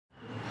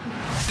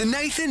The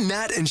Nathan,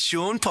 Nat and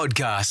Shaun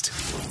podcast.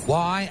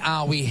 Why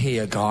are we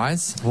here,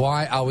 guys?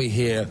 Why are we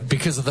here?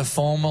 Because of the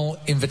formal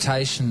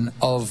invitation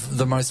of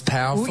the most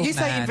powerful Well, you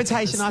say man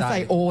invitation, in the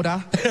I say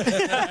order.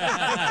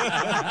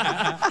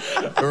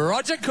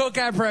 Roger Cook,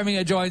 our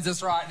Premier, joins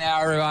us right now,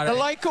 everybody. The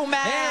local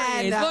man.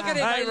 There he is. Look at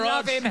him. Hey, I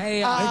love him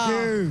here. Thank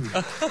you.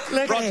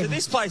 Look at Roger, him.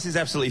 this place is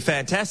absolutely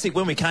fantastic.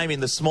 When we came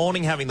in this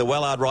morning, having the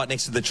Wellard right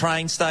next to the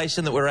train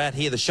station that we're at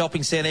here, the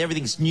shopping centre,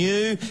 everything's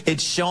new,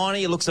 it's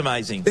shiny, it looks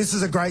amazing. This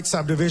is a great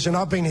subdivision.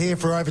 I've been here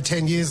for over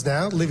 10 years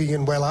now, living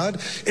in Wellard.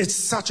 It's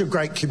such a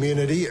great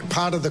community,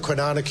 part of the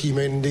Kwinana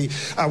community.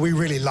 We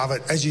really love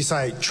it. As you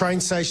say,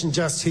 train station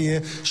just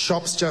here,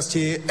 shops just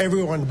here,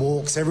 everyone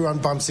walks, everyone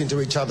bumps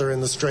into each other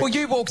in the street. Well,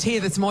 you walked here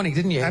this morning,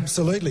 didn't you?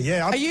 Absolutely,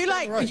 yeah. Are you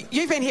like,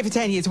 you've been here for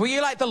 10 years, were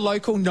you like the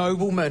local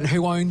nobleman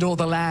who owned all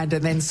the land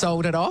and then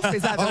sold it off?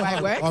 Is that the way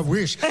it works? I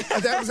wish.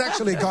 That was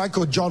actually a guy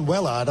called John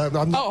Wellard.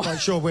 I'm not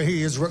quite sure where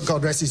he is,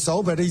 God rest his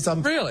soul, but he's...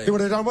 Really? He would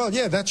have done well.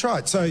 Yeah, that's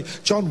right. So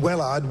John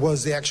Wellard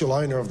was the actual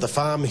owner of the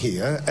farm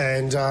here,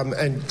 and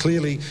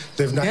clearly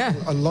they've named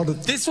a lot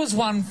of... This was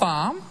one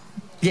farm.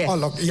 Yes. Oh,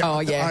 look, yeah,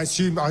 I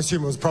assume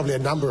it was probably a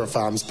number of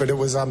farms, but it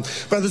was.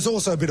 But there's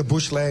also a bit of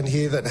bushland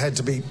here that had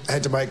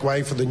to make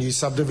way for the new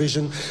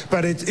subdivision.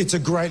 But it's a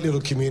great little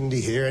community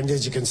here, and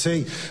as you can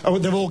see,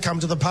 they've all come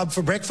to the pub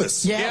for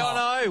breakfast. Yeah,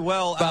 I know.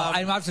 Well,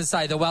 I have to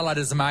say the Wellard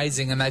is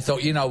amazing, and they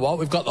thought, you know what,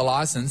 we've got the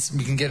licence.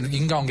 You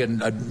can go and get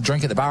a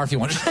drink at the bar if you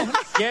want.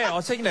 yeah, I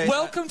was thinking.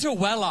 Welcome to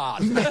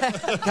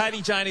Wellard.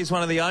 Katie Jane is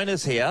one of the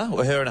owners here,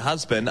 or her and her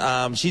husband.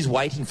 She's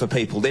waiting for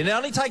people. Then it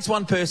only takes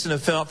one person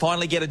to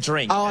finally get a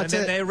drink. Oh, and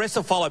then the rest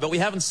will follow, but we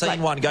haven't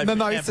seen one go for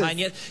champagne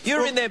yet. You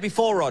were in there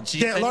before, Rod.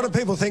 Yeah, a lot of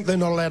people think they're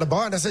not allowed to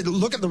buy it. I said,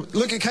 look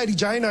at Katie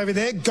Jane over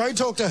there. Go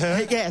talk to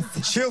her.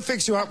 Yes. She'll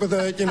fix you up with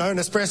an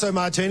espresso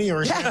martini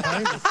or a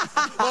champagne.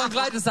 Well, I'm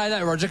glad to say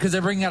that, Roger, because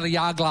they're bringing out a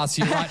yard glass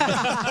here right now.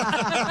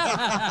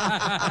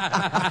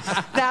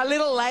 Now, a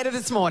little later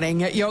this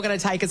morning, you're going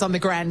to take us on the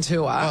grand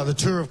tour. Oh, the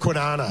tour of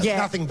Kwinana. Yeah.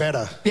 Nothing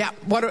better. Yeah.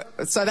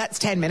 So that's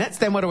 10 minutes.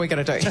 Then what are we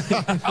going to do?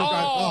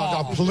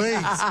 Oh, please.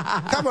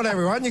 Come on,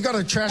 everyone. You've got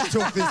to trash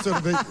talk this sort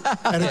of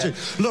attitude.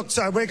 Look,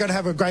 so we're going to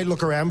have a great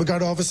look around. We're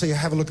going to obviously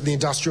have a look at the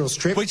industrial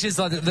strip. Which is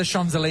like the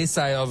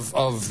Champs-Élysées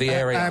of the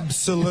area.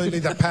 Absolutely.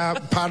 The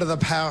part of the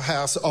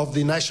powerhouse of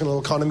the national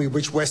economy,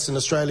 which Western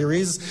Australia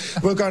is.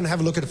 We're going to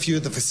have a look at a few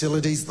of the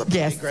facilities, the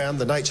playground,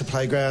 the nature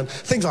playground,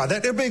 things like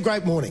that. It'll be a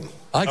great morning.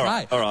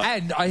 Okay. All right.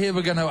 And I hear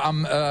we're going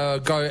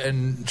to go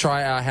and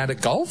try our hand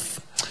at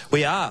golf.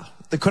 We are.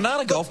 The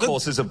Kwinana golf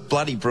course is a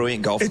bloody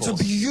brilliant golf course.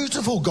 It's a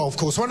beautiful golf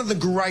course. One of the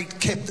great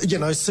kept,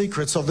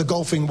 secrets of the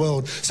golfing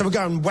world. So we'll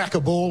go and whack a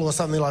ball or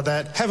something like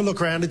that. Have a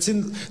look around. It's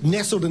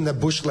nestled in the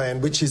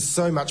bushland, which is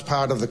so much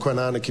part of the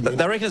Kwinana community.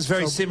 They reckon it's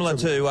very similar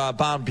to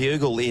Barn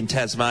Bugle in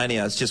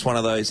Tasmania. It's just one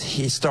of those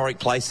historic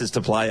places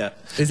to play at.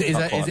 Is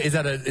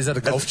that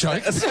a golf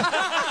joke?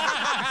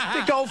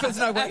 The golfers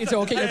know what you're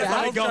talking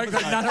about.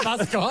 None of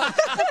us got.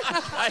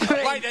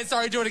 Wait,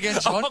 sorry, do it again,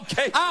 Sean.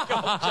 Okay,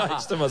 golf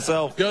jokes to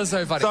myself. You're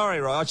so funny. Sorry,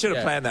 Roy, I should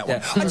have planned that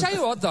one. I tell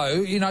you what, though,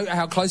 you know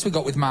how close we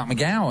got with Mark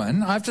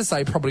McGowan. I have to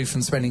say, probably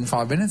from spending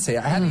 5 minutes here.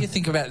 How do you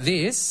think about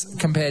this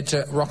compared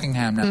to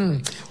Rockingham now?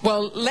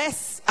 Well,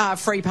 less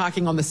free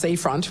parking on the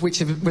seafront, which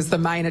was the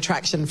main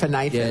attraction for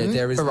Nathan.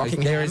 Yeah, there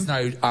is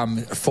no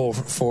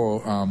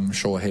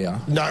foreshore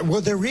here. No, well,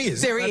 there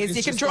is. There is.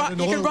 You can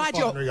ride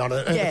your on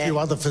it and a few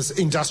other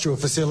industrial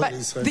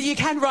facilities. But you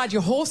can ride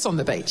your horse on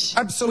the beach.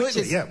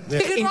 Absolutely, yeah. You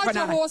can ride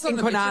your horse on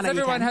the beach. Does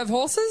everyone have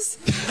horses?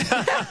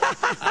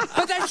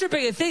 But that should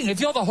be a thing. If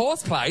you're the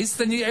horse place,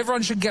 then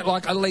everyone should get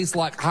at least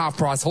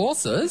half-price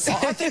horses.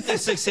 I think the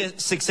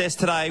success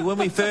today, when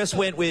we first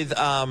went with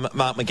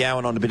Mark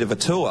McGowan on a bit of a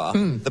tour,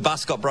 the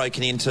bus got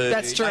broken into.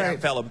 That's true. A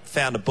fella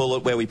found a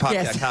bullet where we parked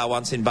our car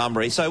once in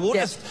Bunbury. So we'll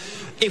just,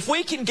 if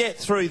we can get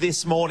through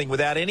this morning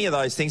without any of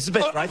those things, it's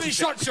been great.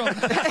 Shot, Sean.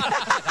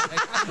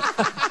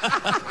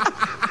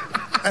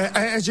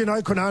 As you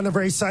know, Kwinana,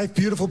 very safe,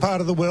 beautiful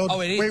part of the world.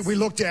 Oh, it is. We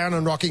look down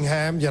on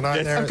Rockingham,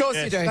 Of course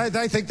you do.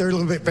 They think they're a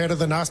little bit better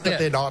than us, but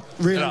they're not.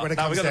 Really, when it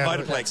comes we've got down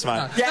the motorplex,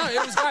 mate. No,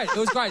 it was great. It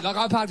was great.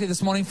 I parked here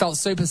this morning, felt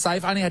super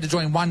safe. I only had to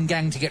join one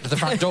gang to get to the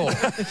front door.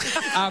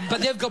 But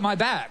they've got my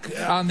back.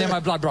 They're my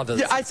blood brothers.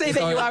 Yeah, I see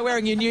that you are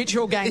wearing your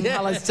neutral gang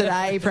colours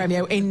today,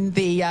 Premier, in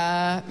the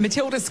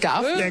Matilda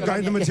scarf. Yeah,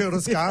 going the Matilda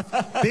scarf.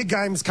 Big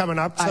games coming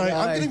up. So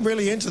I'm getting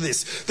really into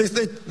this.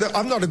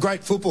 I'm not a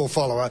great football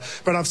follower,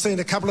 but I've seen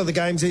a couple of the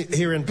games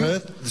here in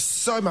Perth.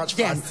 So much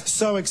fun,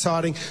 so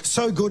exciting,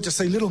 so good to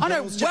see little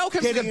girls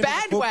welcome to the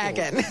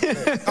bandwagon.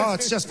 Oh,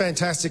 it's just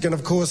fantastic. And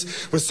of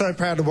course, we're so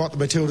proud of what the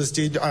Matildas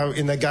did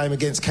in their game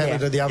against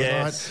Canada the other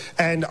night.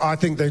 And I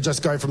think they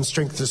just go from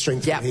strength to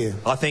strength from here.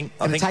 I think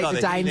take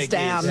the Danes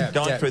down.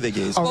 Going through their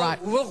gears. All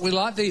right. Well, we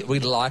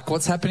like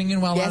what's happening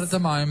in Wellard at the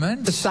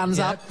moment. The sun's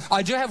up.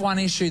 I do have one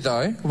issue,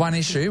 though. One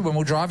issue. When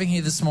we're driving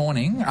here this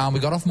morning, we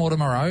got off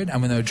Mortimer Road,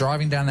 and when they were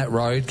driving down that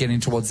road,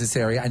 getting towards this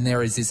area, and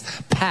there is this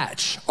patch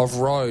patch of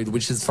road,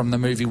 which is from the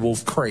movie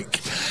Wolf Creek.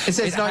 It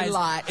says no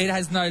light. It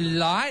has no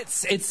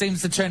lights. It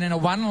seems to turn in a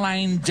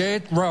one-lane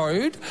dirt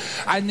road,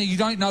 and you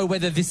don't know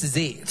whether this is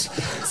it.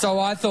 So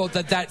I thought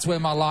that that's where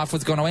my life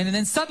was going to end, and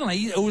then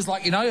suddenly it was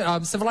like,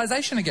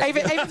 civilization again.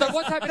 So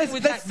what's happening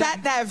with that? The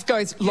sat-nav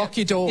goes, lock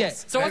your doors. Yeah.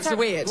 So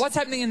weird. What's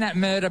happening in that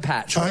murder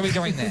patch? What are we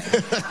doing there?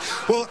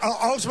 Well,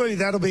 ultimately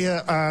that'll be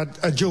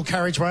a dual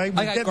carriageway.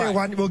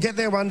 We'll get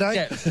there one day.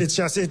 Yeah. It's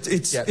just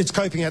it's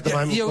coping at the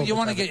moment. You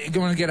want to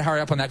get a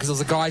hurry up on that, because there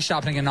was a guy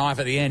sharpening a knife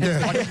at the end.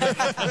 Yeah.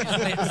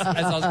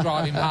 As I was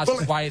driving past,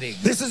 just waiting.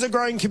 This is a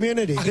growing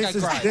community.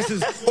 This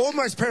is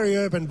almost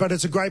peri-urban, but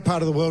it's a great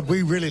part of the world.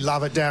 We really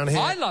love it down here.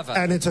 I love it.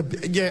 And I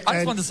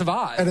just want to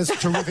survive. And it's a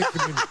terrific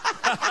community.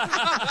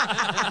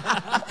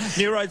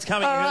 New roads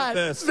coming right.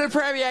 first. The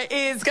Premier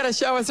is going to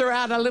show us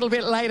around a little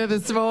bit later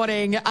this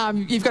morning.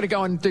 You've got to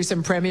go and do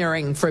some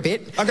premiering for a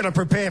bit. I'm going to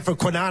prepare for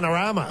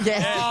Kwinana-rama.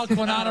 Yes. Oh,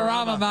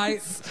 Kwinana-rama,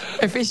 mate.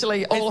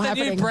 Officially all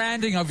happening. It's the new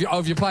branding of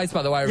your place,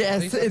 by the way.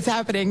 Yes, it's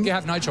happening. You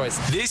have no choice.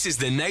 This is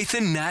the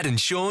Nathan, Nat and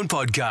Shaun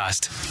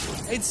podcast.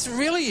 It's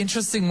really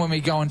interesting when we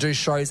go and do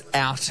shows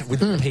out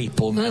with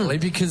people, Natalie,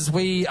 because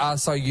we are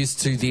so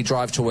used to the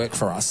drive to work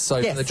for us.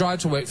 So the drive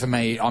to work for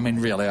me, I mean,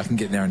 really, I can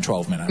get there in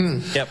 12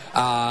 minutes. Yep.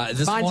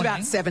 Mine's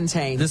about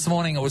 17. This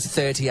morning it was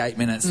 38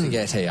 minutes to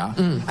get here.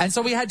 And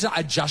so we had to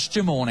adjust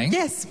your morning.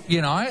 Yes.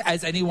 You know,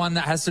 as anyone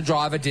that has to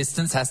drive a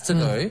distance has to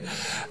do.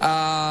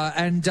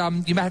 And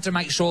you have to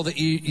make sure that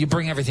you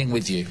bring everything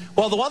with you.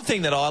 Well, the one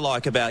thing that I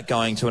like about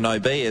going to an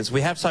OB is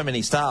we have so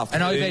many staff.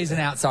 An OB is an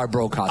outside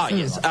broadcast. Oh,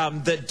 yes.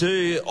 That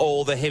do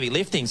all the heavy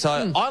lifting. So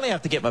I only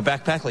have to get my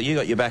backpack. Like you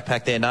got your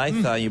backpack there,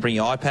 Nath. You bring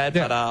your iPad.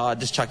 But I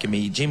just chuck in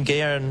my gym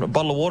gear and a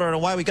bottle of water and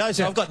away we go.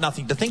 So I've got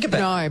nothing to think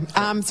about.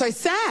 No. So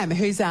Sam,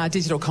 who's our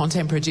digital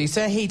content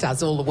producer, he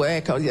does all the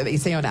work that you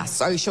see on our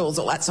socials,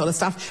 all that sort of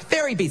stuff.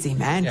 Very busy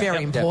man,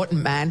 very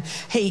important man.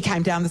 He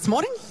came down this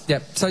morning.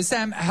 Yep. So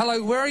Sam,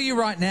 hello, where are you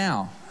right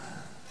now?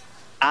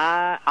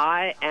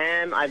 I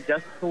am. I've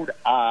just pulled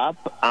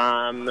up.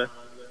 I'm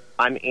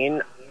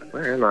in.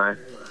 Where am I?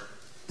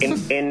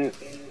 In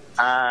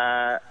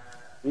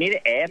near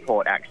the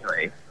airport,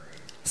 actually.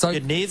 So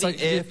you're near the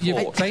airport.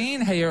 You've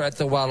been here at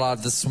the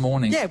Wellard this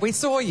morning. Yeah, we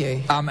saw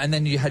you. And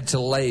then you had to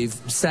leave.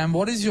 Sam,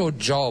 what is your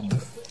job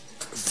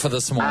for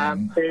this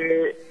morning?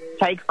 To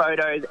take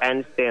photos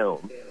and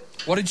film.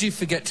 What did you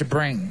forget to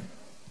bring?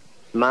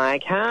 My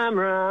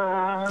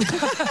camera.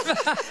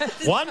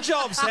 One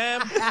job,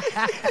 Sam.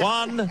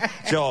 One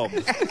job.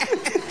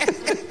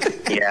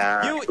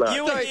 Yeah. You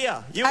were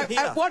here. You were here.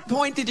 At what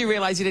point did you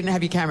realise you didn't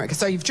have your camera?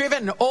 So you've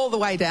driven all the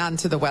way down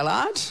to the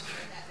Wellard.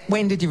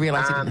 When did you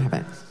realise you didn't have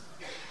it?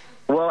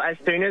 Well, as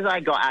soon as I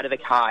got out of the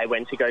car, I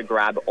went to go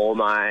grab all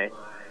my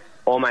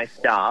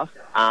stuff.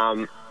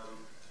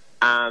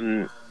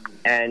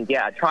 And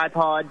yeah, a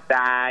tripod,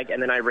 bag,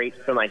 and then I reached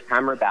for my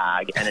camera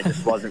bag, and it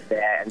just wasn't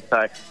there. And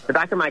so the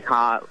back of my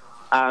car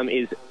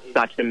is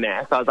such a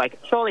mess. I was like,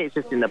 surely it's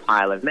just in the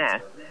pile of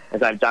mess.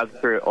 As I've dug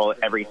through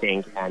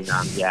everything, and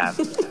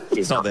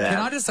it's not there. Can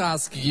I just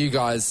ask you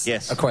guys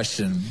a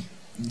question?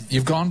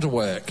 You've gone to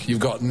work, you've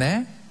gotten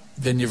there,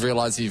 then you've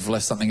realised you've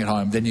left something at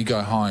home, then you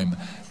go home.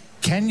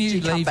 Can you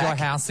leave your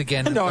house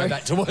again and go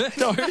back to work?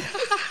 No.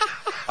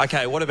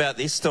 Okay, what about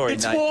this story,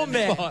 It's Nathan? warm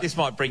there. This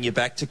might bring you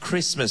back to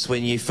Christmas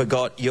when you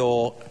forgot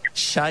your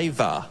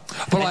shaver.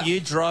 And you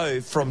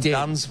drove from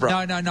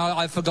Dunsborough. No,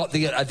 I forgot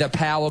the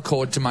power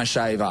cord to my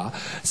shaver.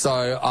 So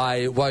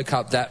I woke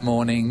up that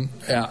morning.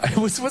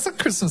 Was it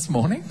Christmas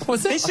morning?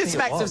 Was it? This just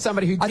smacks of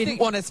somebody who didn't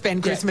want to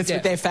spend Christmas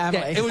with their family.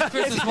 Yeah, it was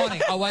Christmas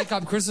morning. I woke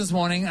up Christmas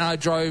morning and I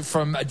drove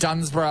from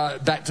Dunsborough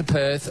back to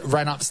Perth,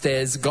 ran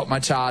upstairs, got my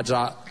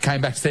charger,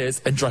 came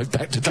backstairs and drove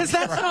back to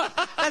Dunsborough.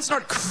 Because that's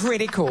not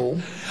critical.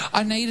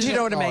 I needed. Do you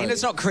know what I mean?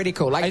 It's not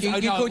critical. Like you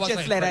could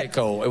just let it.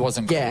 It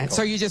wasn't critical. Yeah.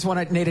 So you just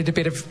needed a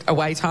bit of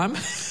away time.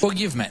 Well,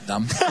 you've met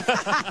them. No,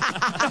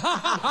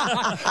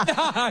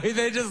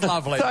 they're just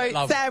lovely.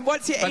 So Sam,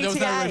 what's your ETA? But there was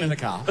no room in the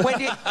car.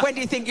 When do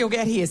you think you'll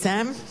get here,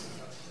 Sam?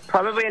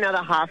 Probably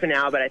another half an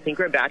hour, but I think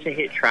we're about to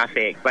hit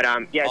traffic. But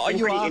yeah, it's been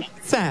pretty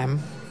interesting. Sam,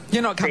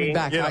 you're not coming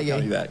back, are you?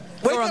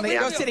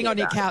 You're sitting on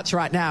your couch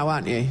right now,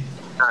 aren't you?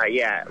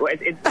 Yeah. Well,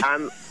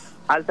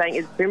 I was saying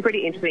it's been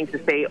pretty interesting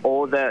to see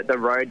all the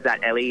roads that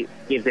Ellie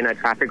gives in her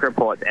traffic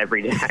reports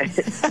every day.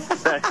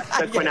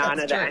 the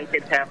Kwinana, the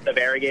Anchorage, the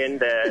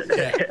Berrigan,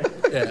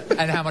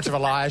 and how much of a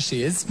liar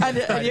she is. And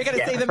you're going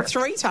to see them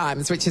 3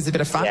 times, which is a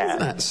bit of fun,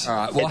 isn't it? All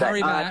right, well,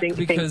 hurry back I think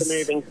because... things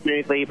are moving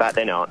smoothly, but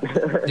they're not.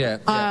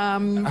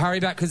 Hurry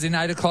back because in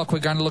 8 o'clock we're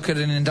going to look at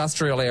an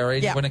industrial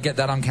area. You want to get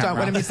that on camera. Don't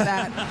want to miss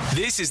that.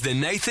 This is the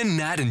Nathan,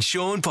 Nat and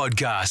Shaun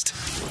podcast.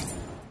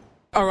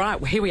 All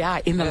right, well, here we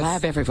are in the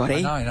lab,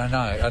 everybody. I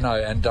know,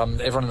 and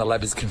everyone in the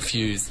lab is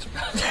confused.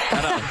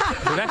 I know.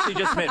 We've actually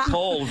just met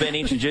Paul, been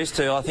introduced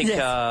to, I think,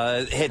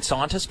 head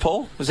scientist,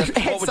 Paul.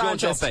 What would your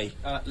job be?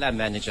 Lab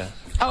manager.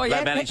 Oh, yeah,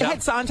 Lab manager.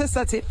 head scientist,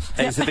 that's it.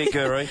 He's the big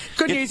guru.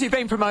 Good news, you've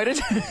been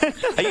promoted.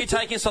 Are you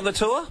taking us on the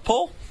tour,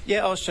 Paul?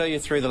 Yeah, I'll show you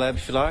through the lab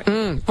if you like.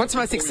 What's the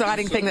most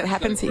exciting thing that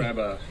happens here? Grab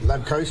a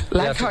Lab coat.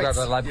 Lab grab coats.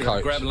 a lab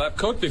coat. grab a lab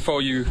coat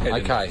before you head in.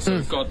 Okay. So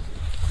we've got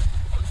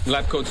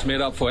lab coats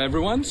made up for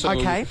everyone. So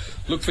Okay.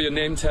 look for your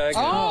name tag.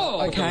 Oh,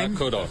 and put the okay. lab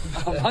coat on.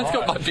 Mine's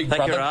got my big Thank you,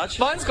 brother. Raj.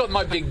 Mine's got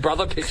my big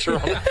brother picture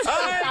on it.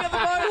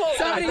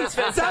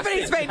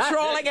 Somebody's been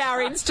trawling our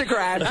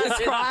Instagram.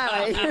 Just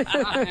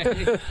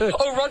quietly.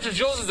 Oh, Roger,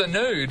 yours is a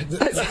nude.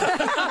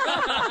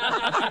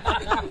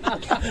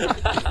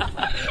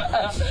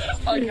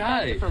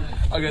 Okay.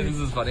 Okay, this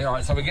is funny. All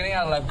right, so we're getting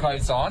our lab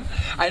coats on.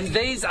 And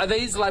are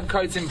these lab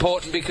coats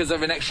important because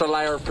of an extra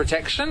layer of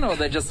protection, or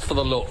they're just for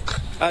the look?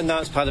 No,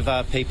 it's part of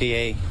our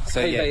PPE.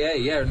 So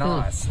PPE, yeah,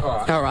 nice. All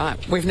right. All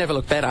right. We've never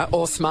looked better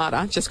or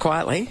smarter, just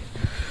quietly.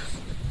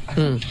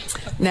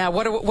 Now,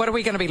 what are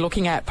we going to be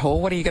looking at,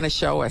 Paul? What are you going to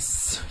show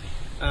us?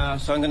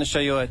 So I'm going to show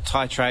you a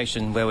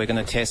titration where we're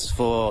going to test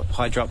for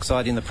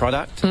hydroxide in the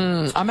product.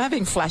 I'm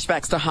having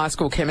flashbacks to high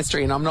school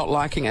chemistry and I'm not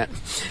liking it.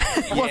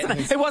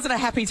 It wasn't a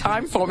happy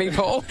time for me,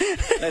 Paul.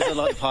 There's a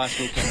lot of high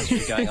school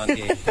chemistry going on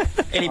here.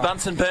 Any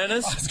Bunsen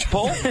burners,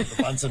 Paul?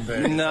 Bunsen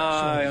burner.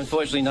 No,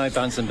 unfortunately, no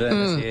Bunsen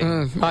burners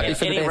here. Might be for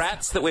the Any best.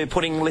 rats that we're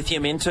putting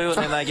lithium into and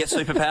then they get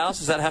superpowers?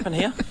 Does that happen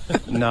here?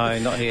 No,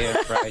 not here,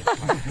 afraid.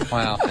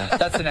 Wow,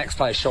 that's the next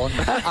place, Sean.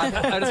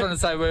 I just want to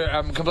say we're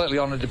completely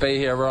honoured to be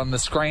here. We're on the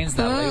screens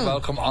now.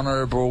 Welcome,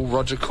 Honourable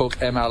Roger Cook,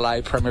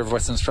 MLA, Premier of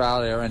Western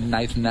Australia, and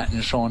Nathan, Nat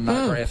and Shaun,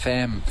 Nova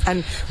FM.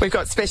 And we've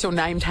got special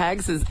name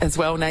tags as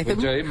well, Nathan.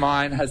 We do.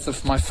 Mine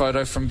has my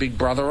photo from Big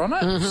Brother on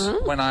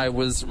it when I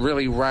was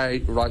really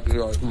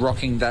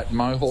rocking that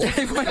mohawk.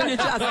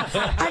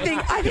 I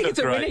think it's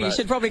a winner. You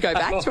should probably go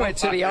back to it,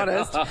 to be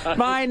honest.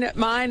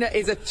 Mine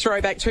is a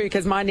throwback too,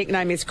 because my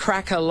nickname is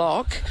Cracker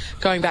Lock,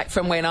 going back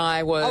from when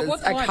I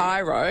was a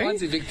chiro.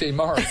 Mine's Victor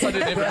Morris. I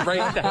didn't even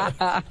read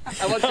that.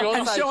 And what's yours?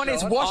 And Sean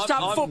is washed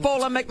up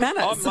footballer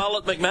McManus. I'm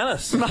Mullet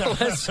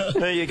McManus.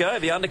 There you go.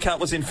 The undercut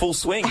was in full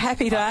swing.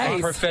 Happy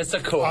days. Professor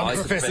Cook. I'm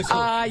Professor Cook.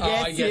 Ah,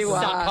 yes, you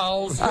are.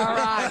 Suckholes. All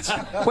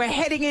right. We're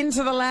heading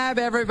into the lab,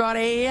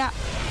 everybody.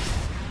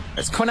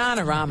 It's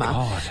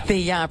Kwinana-Rama.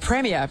 The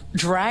Premier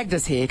dragged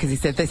us here because he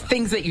said there's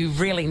things that you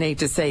really need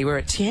to see. We're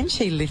at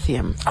Tianchi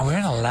Lithium. Oh, we're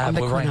in a lab.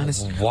 the We're wearing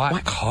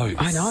white coats.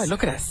 I know.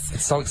 Look at us.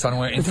 It's so exciting.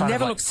 We're in We've front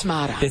never of, looked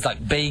smarter. There's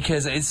like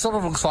beakers. It sort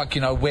of looks like,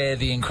 where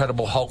the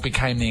Incredible Hulk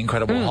became the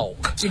Incredible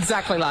Hulk.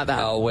 Exactly like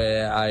that.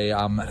 Where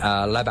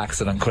a lab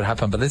accident could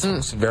happen. But this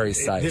looks very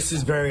safe. This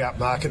is very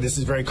upmarket. This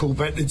is very cool,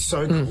 but it's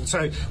so cool.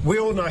 So we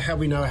all know how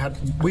we know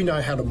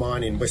how to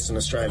mine in Western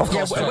Australia.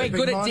 Yeah, we're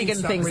good at digging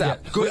things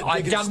up.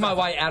 I dug my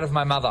way out of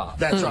my mother.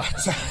 That's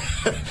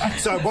right.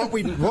 So what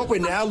we're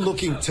now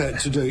looking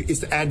to do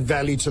is to add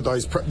value to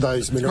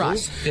those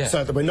minerals, Right. Yeah.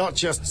 so that we're not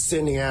just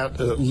sending out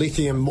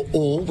lithium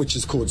ore, which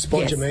is called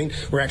spodumene.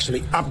 We're actually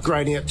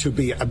upgrading it to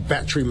be a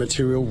battery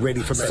material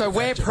ready for So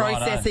we're manufacture.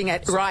 processing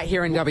it right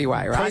here in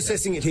WA, right?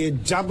 Processing it here,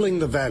 doubling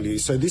the value.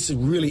 So this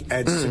really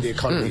adds to the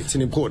economy. It's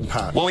an important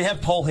part. Well, we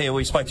have Paul here.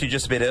 We spoke to you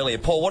just a bit earlier.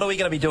 Paul, what are we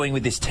going to be doing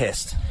with this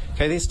test?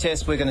 Okay, this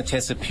test, we're going to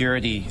test the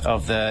purity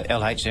of the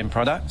LHM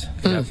product.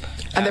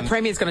 And the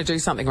Premier's going to do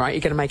something, right?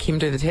 You're going to make him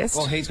do the test?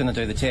 Well, he's going to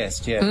do the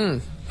test, yeah.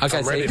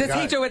 Okay, so Does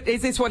he do it?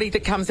 Is this what he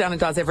comes down and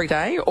does every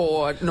day,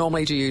 or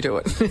normally do you do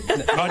it?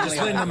 I just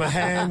lend them a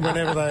hand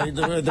whenever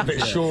they're a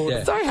bit short.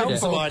 Yeah. So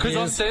helpful. Because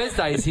on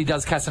Thursdays he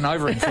does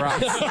Casanova for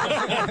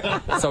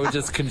us. So we're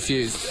just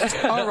confused.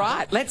 All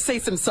right, let's see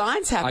some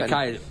science happen.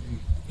 Okay.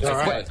 All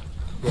right.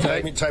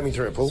 Take me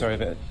through it, Paul. Sorry,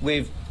 but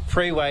we've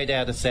pre-weighed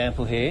out a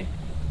sample here.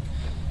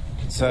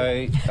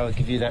 So I'll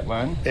give you that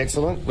one.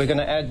 Excellent. We're going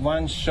to add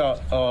 1 shot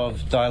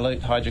of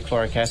dilute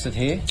hydrochloric acid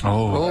here.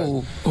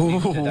 Oh.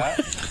 Mix it up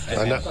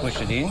and then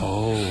push it in.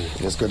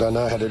 That's good. I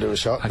know how to do a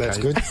shot. That's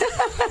good.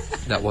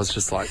 That was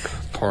just like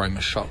pouring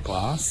a shot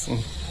glass.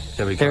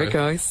 There we go. There it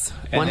goes.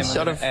 And One then we're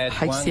shot gonna of add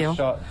HCl. 1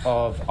 shot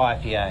of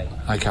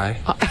IPA. Okay.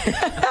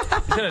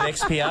 Is it an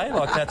XPA?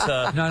 Like that's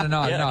a...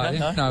 No,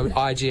 Yeah, no,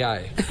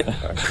 IGA.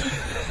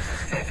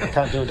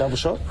 Can't do a double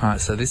shot. All right,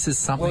 so this is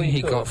something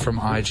he got from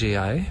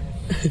IGA.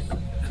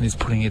 And he's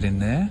putting it in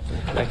there.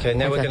 Okay,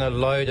 now we're going to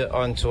load it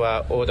onto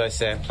our auto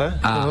sampler.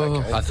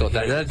 I thought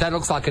that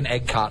looks like an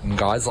egg carton,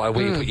 guys, like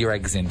where you put your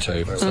eggs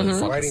into. So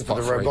it's like Waiting a for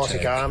the spot each robotic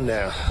egg. arm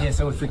now. Yeah,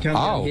 so if we come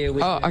down here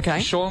with okay.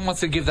 Sean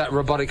wants to give that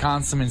robotic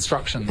arm some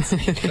instructions.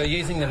 so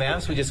using the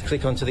mouse, we just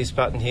click onto this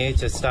button here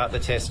to start the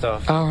test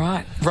off. All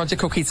right. Roger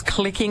Cookie's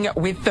clicking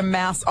with the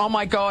mouse. Oh,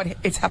 my God,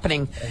 it's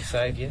happening. And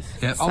save, yes.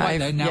 Yep. Oh, wait,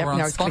 Save. now Yep, we're on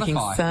now it's clicking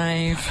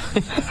Spotify.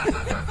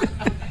 save.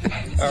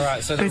 All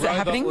right, so the Is it robot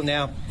happening? will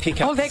now pick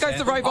up Oh, there goes the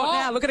sample. robot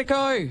now. Look at it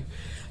go.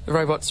 The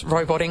robot's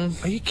roboting.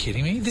 Are you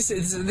kidding me? This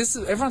is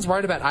everyone's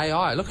worried about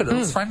AI. Look at it. It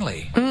looks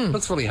friendly. It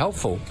looks really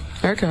helpful.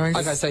 There it goes.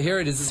 Okay, so here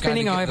it is. It's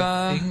Spinning going to get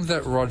over. the thing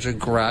that Roger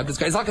grabbed.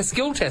 It's like a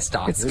skill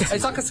tester.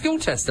 It's like a skill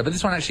tester, but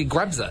this one actually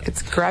grabs it.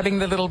 It's grabbing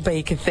the little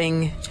beaker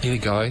thing. Here we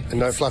go. And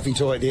no fluffy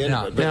toy at the end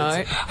No. of it. but No.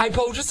 it's- Hey,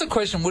 Paul, just a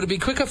question. Would it be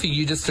quicker for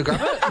you just to grab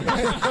it?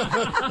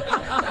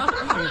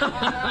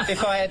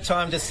 If I had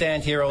time to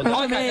stand here all day.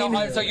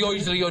 So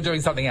you're doing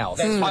something else.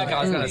 Okay,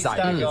 I was going to say.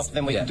 Start off,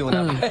 then we can do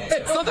another.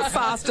 It's not the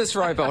fastest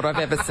robot. cobalt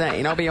I've ever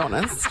seen, I'll be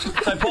honest.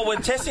 So, Paul, we're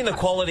testing the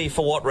quality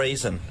for what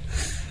reason?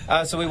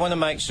 So we want to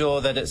make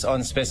sure that it's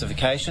on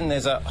specification.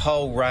 There's a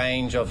whole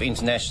range of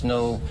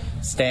international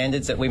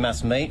standards that we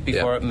must meet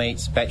before it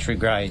meets battery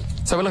grade.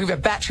 So we're looking for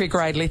battery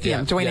grade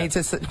lithium. Do we need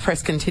to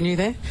press continue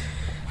there?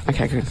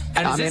 Okay, good.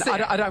 And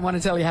I don't want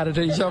to tell you how to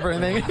do your job or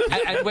anything.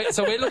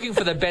 So we're looking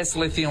for the best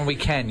lithium we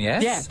can,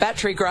 yes? Yeah,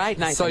 battery grade,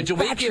 Nathan. So do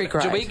we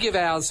give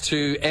ours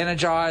to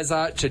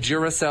Energizer, to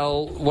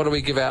Duracell? What do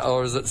we give out,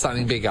 or is it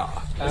something bigger?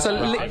 So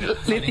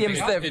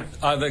lithium's It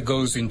either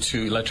goes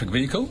into electric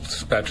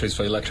vehicles, batteries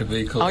for electric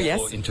vehicles,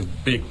 or into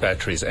big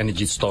batteries,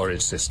 energy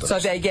storage systems. So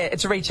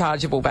it's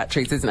rechargeable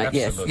batteries, isn't it?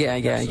 Absolutely.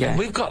 Yes. Yeah.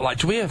 We've got,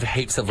 do we have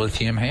heaps of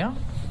lithium here?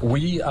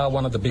 We are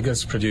one of the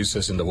biggest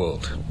producers in the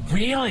world.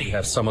 Really? We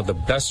have some of the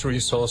best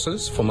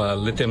resources from a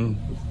lithium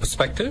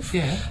perspective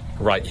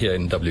right here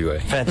in WA.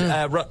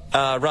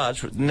 Raj,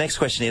 the next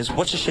question is,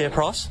 what's your share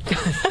price?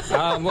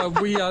 Well,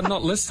 we are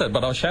not listed,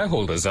 but our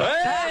shareholders are.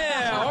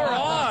 Yeah, all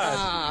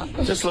right.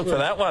 Just look for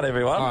that one,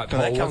 everyone. All right,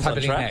 Paul, what's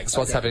happening next?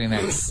 What's happening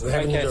next?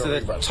 Okay, so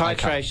the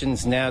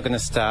titration's now going to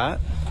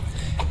start.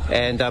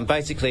 And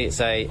basically,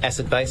 it's a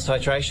acid-base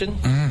titration.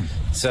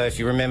 So if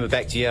you remember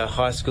back to your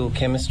high school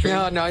chemistry.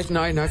 No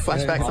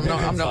flashbacks.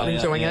 I'm not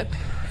enjoying it.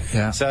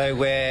 Yeah. So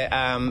where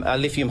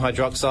lithium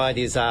hydroxide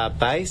is our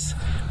base,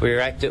 we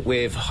react it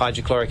with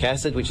hydrochloric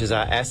acid, which is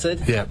our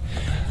acid. Yeah.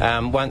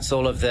 Once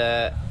all of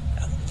the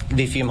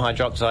lithium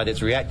hydroxide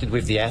is reacted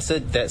with the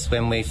acid, that's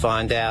when we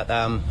find out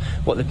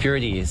what the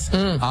purity is.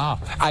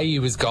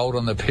 AU is gold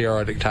on the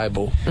periodic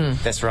table.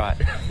 That's right.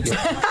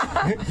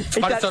 I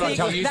just thought I'd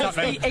tell you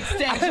something. The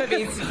extent of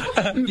his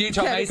You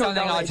told me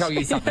something, I'll tell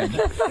you something.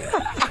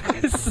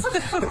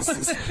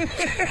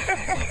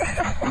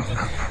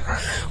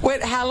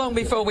 How long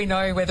before we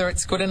know whether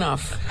it's good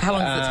enough? How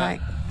long does it take?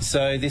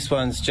 So this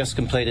one's just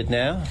completed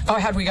now. Oh,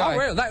 how'd we go? Oh,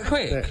 really? That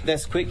quick?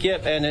 That's quick,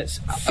 yep, and it's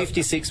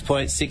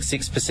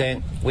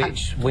 56.66%,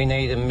 which we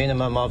need a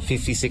minimum of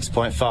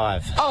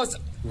 56.5. Oh,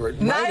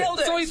 nailed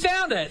it! So we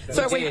found it!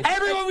 So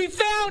everyone, we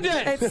found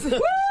it! Woo!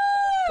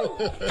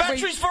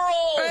 Batteries for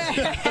all!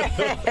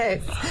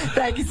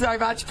 Thank you so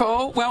much,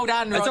 Paul. Well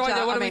done, Roger.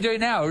 So what do we do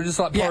now? We just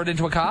pour it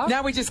into a car?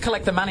 Now we just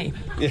collect the money.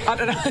 I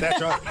don't know.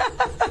 That's right.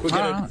 We're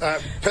going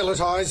to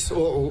pelletise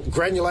or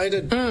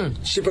granulated,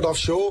 ship it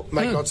offshore,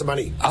 make lots of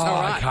money.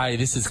 Oh, okay,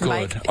 this is good.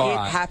 Make it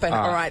happen.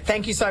 All right.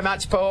 Thank you so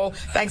much, Paul.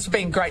 Thanks for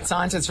being great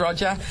scientists,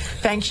 Roger.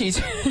 Thank you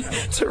to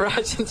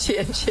Raj and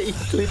GNG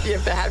Lithium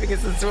for having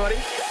us this morning.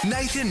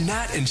 Nathan,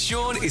 Nat and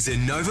Shaun is a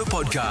Nova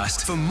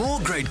podcast. For more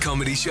great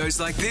comedy shows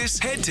like this,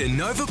 head to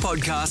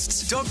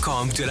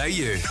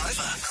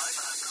novapodcasts.com.au.